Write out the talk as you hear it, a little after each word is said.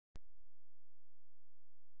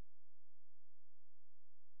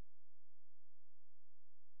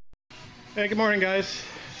Hey, good morning, guys.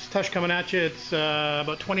 It's Tush coming at you. It's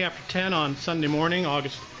about 20 after 10 on Sunday morning,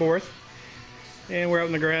 August 4th. And we're out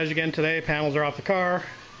in the garage again today. Panels are off the car,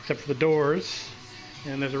 except for the doors.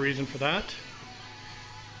 And there's a reason for that.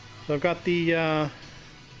 So I've got the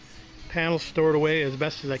panels stored away as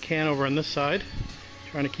best as I can over on this side.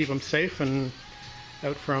 Trying to keep them safe and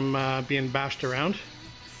out from being bashed around.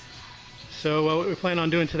 So what we plan on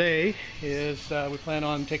doing today is we plan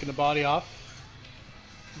on taking the body off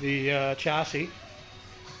the chassis,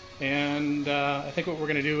 and I think what we're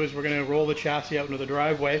going to do is we're going to roll the chassis out into the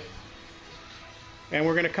driveway, and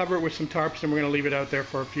we're going to cover it with some tarps, and we're going to leave it out there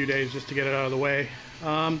for a few days just to get it out of the way.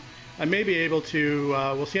 I may be able to,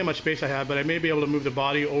 we'll see how much space I have, but I may be able to move the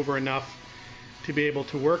body over enough to be able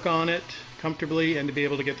to work on it comfortably and to be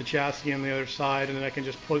able to get the chassis on the other side, and then I can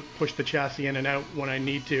just push the chassis in and out when I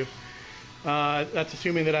need to. That's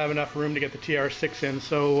assuming that I have enough room to get the TR3A in.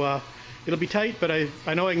 So it'll be tight, but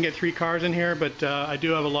I know I can get 3 cars in here, but I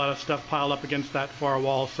do have a lot of stuff piled up against that far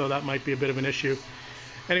wall, so that might be a bit of an issue.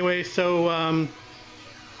 Anyway, so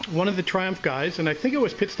one of the Triumph guys, and I think it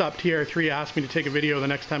was Pit Stop TR3, asked me to take a video the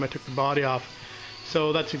next time I took the body off.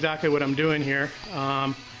 So that's exactly what I'm doing here.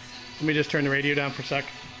 Let me just turn the radio down for a sec.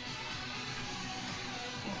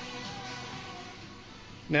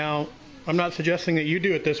 Now, I'm not suggesting that you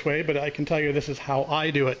do it this way, but I can tell you this is how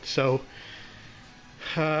I do it. So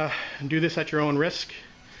do this at your own risk.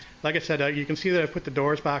 Like I said, you can see that I put the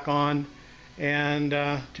doors back on, and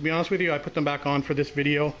to be honest with you, I put them back on for this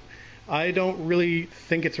video. I don't really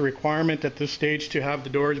think it's a requirement at this stage to have the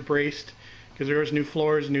doors braced, because there's new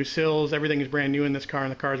floors, new sills, everything is brand new in this car,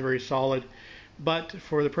 and the car is very solid. But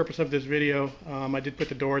for the purpose of this video, I did put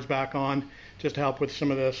the doors back on just to help with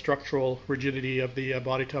some of the structural rigidity of the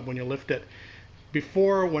body tub when you lift it.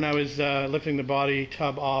 Before, when I was lifting the body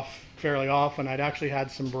tub off fairly often, I'd actually had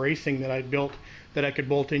some bracing that I'd built that I could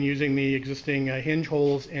bolt in using the existing hinge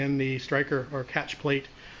holes and the striker or catch plate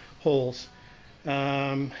holes.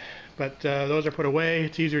 But those are put away.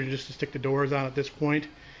 It's easier just to stick the doors on at this point.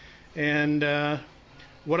 And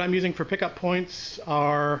what I'm using for pickup points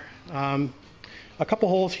are a couple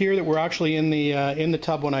holes here that were actually in the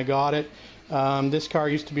tub when I got it. This car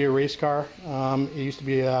used to be a race car. It used to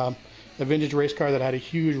be a vintage race car that had a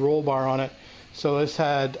huge roll bar on it. So this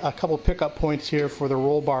had a couple pickup points here for the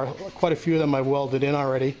roll bar. Quite a few of them I've welded in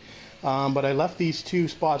already. But I left these 2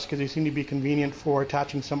 spots because they seem to be convenient for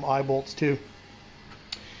attaching some eye bolts to.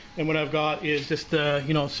 And what I've got is just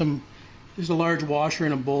you know, there's a large washer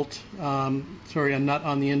and a bolt, a nut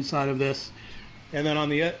on the inside of this. And then on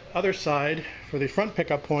the other side, for the front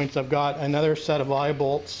pickup points, I've got another set of eye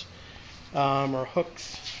bolts or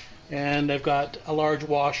hooks. And I've got a large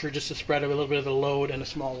washer just to spread a little bit of the load, and a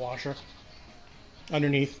small washer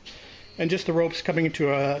underneath. And just the ropes coming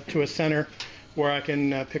to a center where I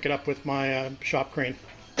can pick it up with my shop crane.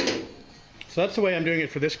 So that's the way I'm doing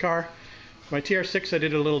it for this car. My TR3, I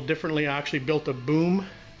did it a little differently. I actually built a boom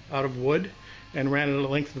out of wood and ran it the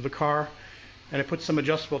length of the car. And I put some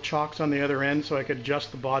adjustable chocks on the other end so I could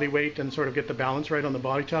adjust the body weight and sort of get the balance right on the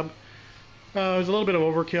body tub. It was a little bit of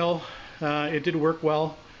overkill. It did work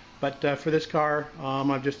well, but for this car,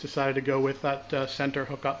 I've just decided to go with that center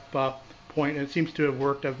hookup point, and it seems to have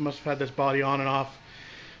worked. I must have had this body on and off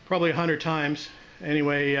probably 100 times.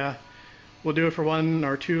 Anyway, we'll do it for 1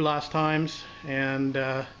 or 2 last times, and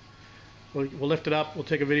we'll lift it up. We'll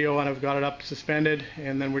take a video when I've got it up suspended,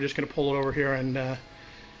 and then we're just going to pull it over here and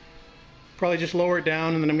probably just lower it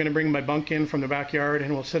down, and then I'm going to bring my bunk in from the backyard,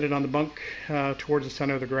 and we'll set it on the bunk towards the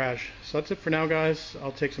center of the garage. So that's it for now, guys.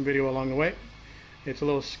 I'll take some video along the way. It's a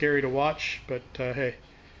little scary to watch, but hey,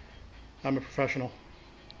 I'm a professional.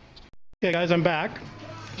 Okay, guys, I'm back.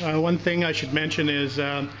 One thing I should mention is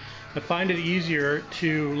I find it easier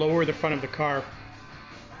to lower the front of the car,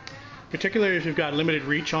 particularly if you've got limited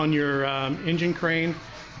reach on your engine crane,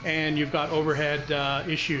 and you've got overhead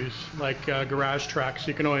issues like garage tracks.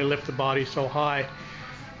 You can only lift the body so high.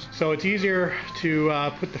 So it's easier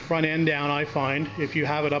to put the front end down, I find, if you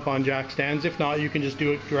have it up on jack stands. If not, you can just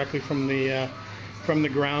do it directly from the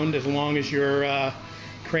ground, as long as your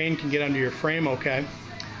crane can get under your frame okay.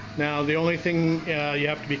 Now, the only thing you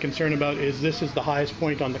have to be concerned about is this is the highest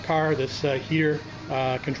point on the car. This heater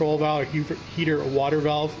control valve, or heater water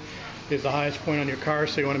valve, is the highest point on your car,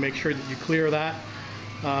 so you want to make sure that you clear that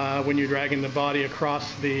when you're dragging the body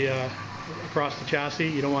across the chassis.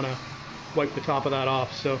 You don't want to wipe the top of that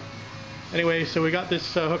off. So anyway, so we got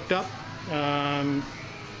this hooked up,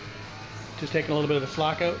 just taking a little bit of the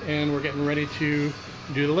slack out, and we're getting ready to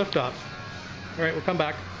do the lift off. All right, we'll come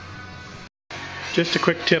back. Just a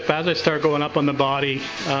quick tip, as I start going up on the body,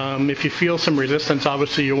 if you feel some resistance,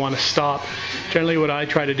 obviously you want to stop. Generally what I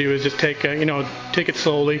try to do is just take it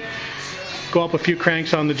slowly, go up a few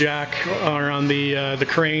cranks on the jack or on the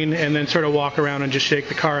crane, and then sort of walk around and just shake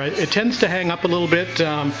the car. It tends to hang up a little bit,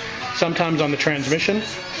 sometimes on the transmission.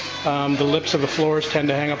 The lips of the floors tend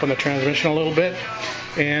to hang up on the transmission a little bit.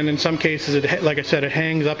 And in some cases, like I said, it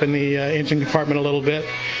hangs up in the engine compartment a little bit.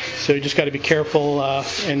 So you just got to be careful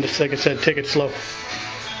and just, like I said, take it slow.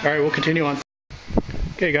 All right, we'll continue on.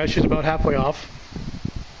 Okay, guys, she's about halfway off.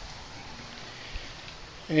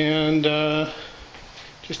 And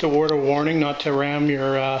just a word of warning not to ram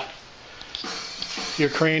your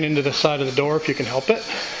crane into the side of the door if you can help it.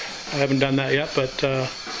 I haven't done that yet, but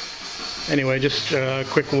anyway, just a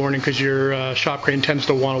quick warning because your shop crane tends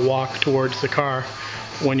to want to walk towards the car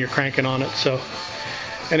when you're cranking on it. So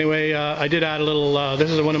anyway, I did add a little,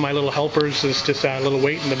 this is one of my little helpers, is just add a little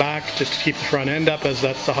weight in the back just to keep the front end up, as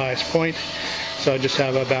that's the highest point. So I just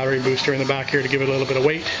have a battery booster in the back here to give it a little bit of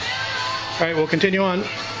weight. All right, we'll continue on.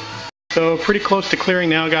 So pretty close to clearing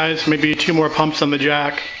now, guys, maybe 2 more pumps on the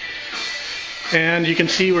jack. And you can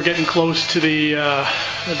see we're getting close to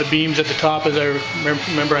the beams at the top. As I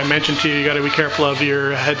remember I mentioned to you, you got to be careful of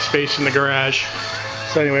your headspace in the garage.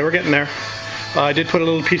 So anyway, we're getting there. I did put a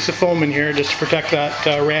little piece of foam in here just to protect that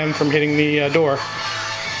ram from hitting the door.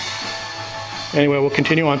 Anyway, we'll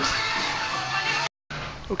continue on.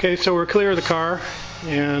 Okay, so we're clear of the car,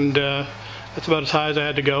 and that's about as high as I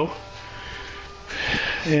had to go.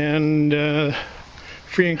 And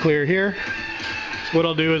free and clear here. So what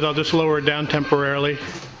I'll do is I'll just lower it down temporarily,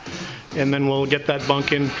 and then we'll get that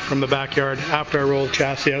bunk in from the backyard after I roll the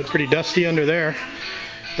chassis out. Pretty dusty under there.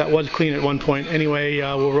 That was clean at one point. Anyway,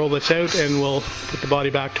 we'll roll this out and we'll put the body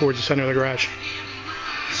back towards the center of the garage.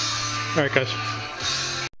 Alright, guys.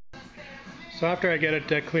 So after I get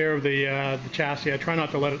it clear of the chassis, I try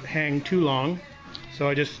not to let it hang too long. So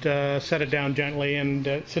I just set it down gently, and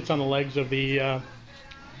it sits on the legs of the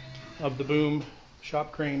boom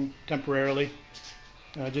shop crane temporarily,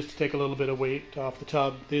 just to take a little bit of weight off the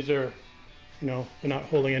tub. These are, they're not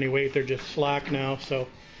holding any weight, they're just slack now, so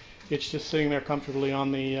it's just sitting there comfortably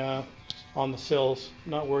on the sills.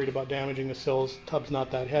 Not worried about damaging the sills. Tub's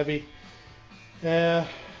not that heavy.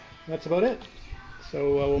 That's about it.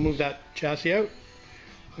 So we'll move that chassis out.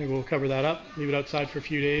 Maybe we'll cover that up, leave it outside for a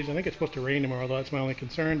few days. I think it's supposed to rain tomorrow, though. That's my only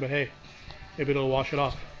concern, but hey, maybe it'll wash it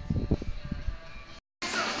off.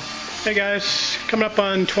 Hey guys, coming up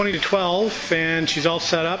on 20 to 12, and she's all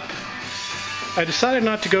set up. I decided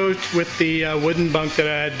not to go with the wooden bunk that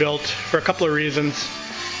I had built for a couple of reasons.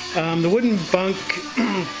 The wooden bunk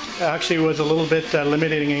actually was a little bit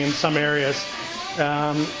limiting in some areas.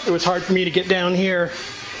 It was hard for me to get down here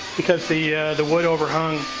because the wood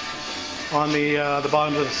overhung on the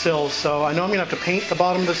bottoms of the sills. So I know I'm going to have to paint the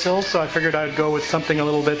bottom of the sills, so I figured I'd go with something a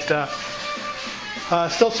little bit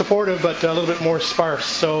still supportive, but a little bit more sparse.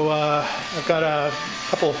 So I've got a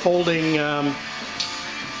couple of folding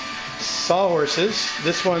sawhorses.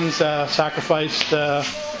 This one's sacrificed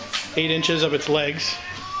 8 inches of its legs,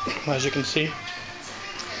 as you can see.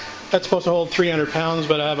 That's supposed to hold 300 pounds,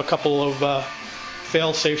 but I have a couple of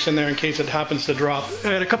fail safes in there in case it happens to drop.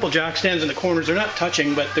 I had a couple jack stands in the corners. They're not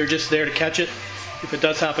touching, but they're just there to catch it if it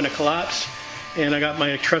does happen to collapse. And I got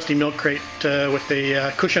my trusty milk crate with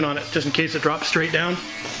the cushion on it, just in case it drops straight down.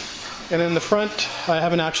 And in the front, I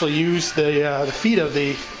haven't actually used the feet of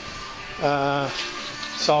the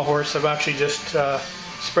sawhorse. I've actually just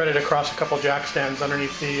spread it across a couple jack stands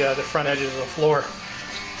underneath the front edges of the floor.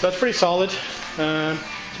 So that's pretty solid.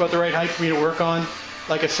 It's about the right height for me to work on.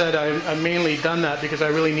 Like I said, I've mainly done that because I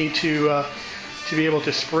really need to be able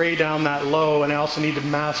to spray down that low, and I also need to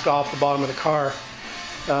mask off the bottom of the car,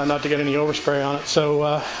 not to get any overspray on it. So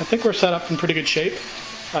I think we're set up in pretty good shape.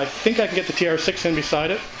 I think I can get the TR6 in beside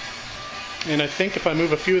it, and I think if I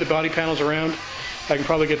move a few of the body panels around, I can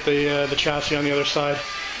probably get the chassis on the other side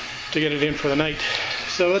to get it in for the night.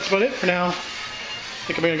 So that's about it for now. I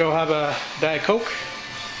think I'm going to go have a Diet Coke,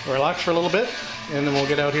 relax for a little bit, and then we'll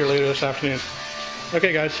get out here later this afternoon.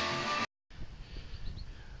 Okay, guys.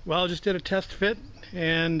 Well, I just did a test fit,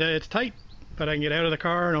 and it's tight, but I can get out of the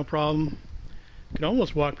car, no problem. I can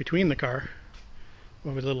almost walk between the car.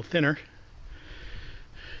 Well, it was a little thinner.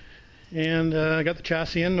 And I got the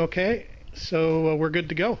chassis in okay, so we're good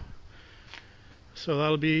to go. So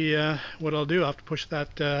that'll be what I'll do. I'll have to push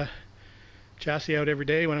that chassis out every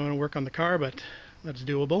day when I want to work on the car, but that's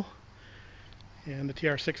doable. And the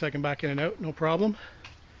TR6 I can back in and out, no problem.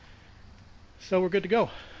 So we're good to go.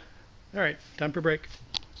 All right, time for a break.